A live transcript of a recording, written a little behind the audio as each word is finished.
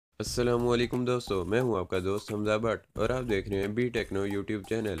अस्सलामुअलैकुम दोस्तों, मैं हूं आपका दोस्त हमजा भट्ट और आप देख रहे हैं बी टेक्नो यूट्यूब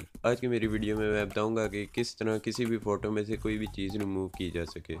चैनल। आज की मेरी वीडियो में मैं बताऊंगा कि किस तरह किसी भी फ़ोटो में से कोई भी चीज़ रिमूव की जा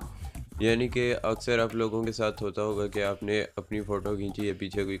सके। यानी कि अक्सर आप लोगों के साथ होता होगा कि आपने अपनी फ़ोटो खींची है,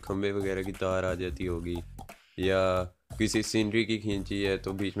 पीछे कोई खंबे वगैरह की तार आ जाती होगी या किसी सीनरी की खींची है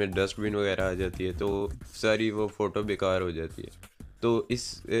तो बीच में डस्टबिन वगैरह आ जाती है, तो सारी वो फ़ोटो बेकार हो जाती है। तो इस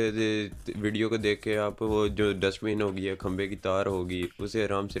वीडियो को देख के आप वो जो डस्टबिन होगी या खंबे की तार होगी उसे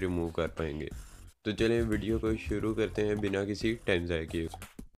आराम से रिमूव कर पाएंगे। तो चलें वीडियो को शुरू करते हैं बिना किसी टाइम ज़ाया किए।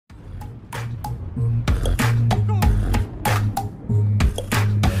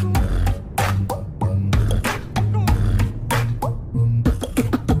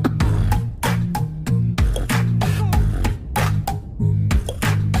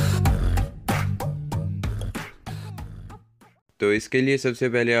 तो इसके लिए सबसे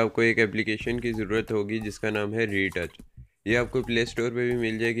पहले आपको एक एप्लीकेशन की ज़रूरत होगी जिसका नाम है रीटच। ये आपको प्ले स्टोर पे भी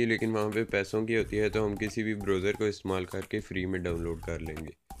मिल जाएगी, लेकिन वहाँ पे पैसों की होती है, तो हम किसी भी ब्राउज़र को इस्तेमाल करके फ्री में डाउनलोड कर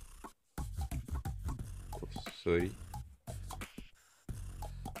लेंगे। सॉरी,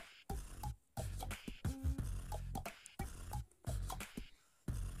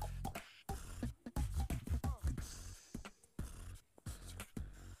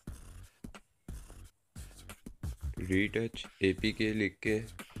 रीटच APK लिख के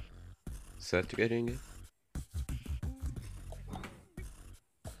सर्च करेंगे।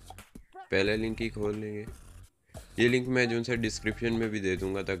 पहला लिंक ही खोल लेंगे। ये लिंक मैं जो सा डिस्क्रिप्शन में भी दे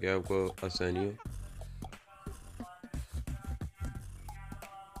दूंगा ताकि आपको आसानी हो।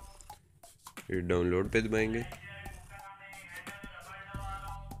 फिर डाउनलोड पे दबाएंगे।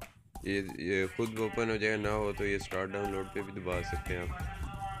 ये खुद ओपन हो जाएगा, ना हो तो ये स्टार्ट डाउनलोड पे भी दबा सकते हैं आप।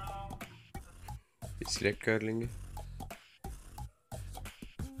 सिलेक्ट कर लेंगे।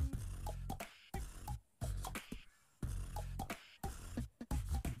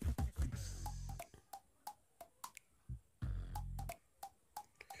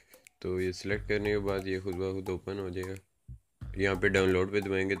 तो ये सिलेक्ट करने के बाद ये खुद ब खुद ओपन हो जाएगा। यहाँ पे डाउनलोड पे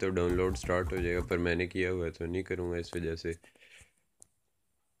दबाएंगे तो डाउनलोड स्टार्ट हो जाएगा, पर मैंने किया हुआ है तो नहीं करूँगा, इस वजह से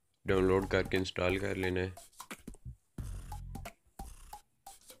डाउनलोड करके इंस्टॉल कर लेना है।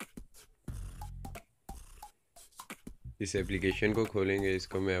 इस एप्लीकेशन को खोलेंगे,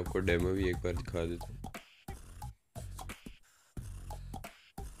 इसको मैं आपको डेमो भी एक बार दिखा देता हूँ।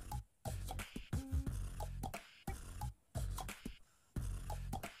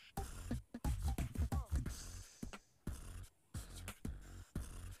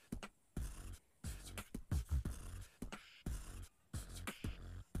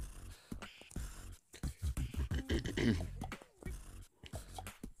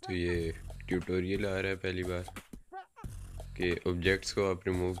 तो ये ट्यूटोरियल आ रहा है पहली बार कि ऑब्जेक्ट्स को आप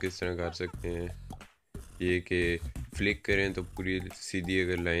रिमूव किस तरह कर सकते हैं। ये कि फ्लिक करें तो पूरी सीधी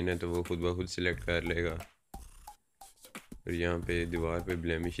अगर लाइन है तो वो खुद ब खुद सिलेक्ट कर लेगा, और यहाँ पे दीवार पे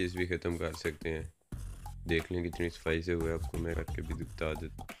ब्लेमिशेस भी ख़त्म कर सकते हैं। देख लें कितनी सफाई से हुआ है, आपको मैं करके भी बता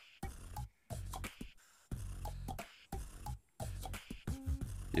देता हूँ।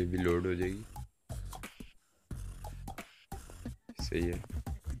 ये भी लोड हो जाएगी, सही है।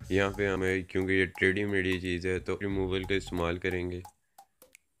 यहाँ पे हमें क्योंकि ये टेढ़ी मेढ़ी चीज़ है तो रिमूवल का इस्तेमाल करेंगे।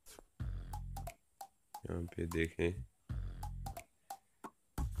 यहाँ पे देखें,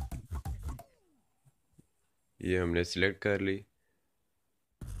 ये हमने सिलेक्ट कर ली,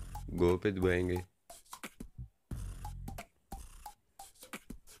 गो पे दबाएंगे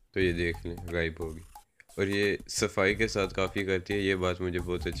तो ये देख लें गायब होगी, और ये सफाई के साथ काफ़ी करती है। ये बात मुझे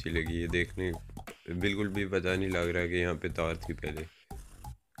बहुत अच्छी लगी। ये देखने बिल्कुल भी पता नहीं लग रहा है कि यहाँ पे तार थी पहले।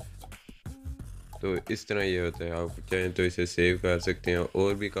 तो इस तरह ये होता है, आप चाहें तो इसे सेव कर सकते हैं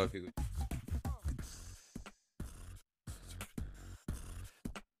और भी काफ़ी कुछ।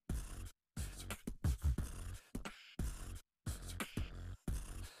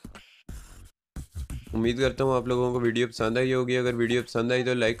 उम्मीद करता हूँ आप लोगों को वीडियो पसंद आई होगी। अगर वीडियो पसंद आई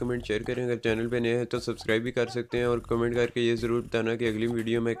तो लाइक कमेंट शेयर करें। अगर चैनल पे नए हैं तो सब्सक्राइब भी कर सकते हैं, और कमेंट करके ये ज़रूर बताना कि अगली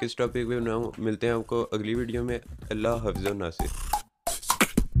वीडियो में किस टॉपिक पे बनाऊँ। मिलते हैं आपको अगली वीडियो में। अल्लाह हाफ़िज़ व नासिर।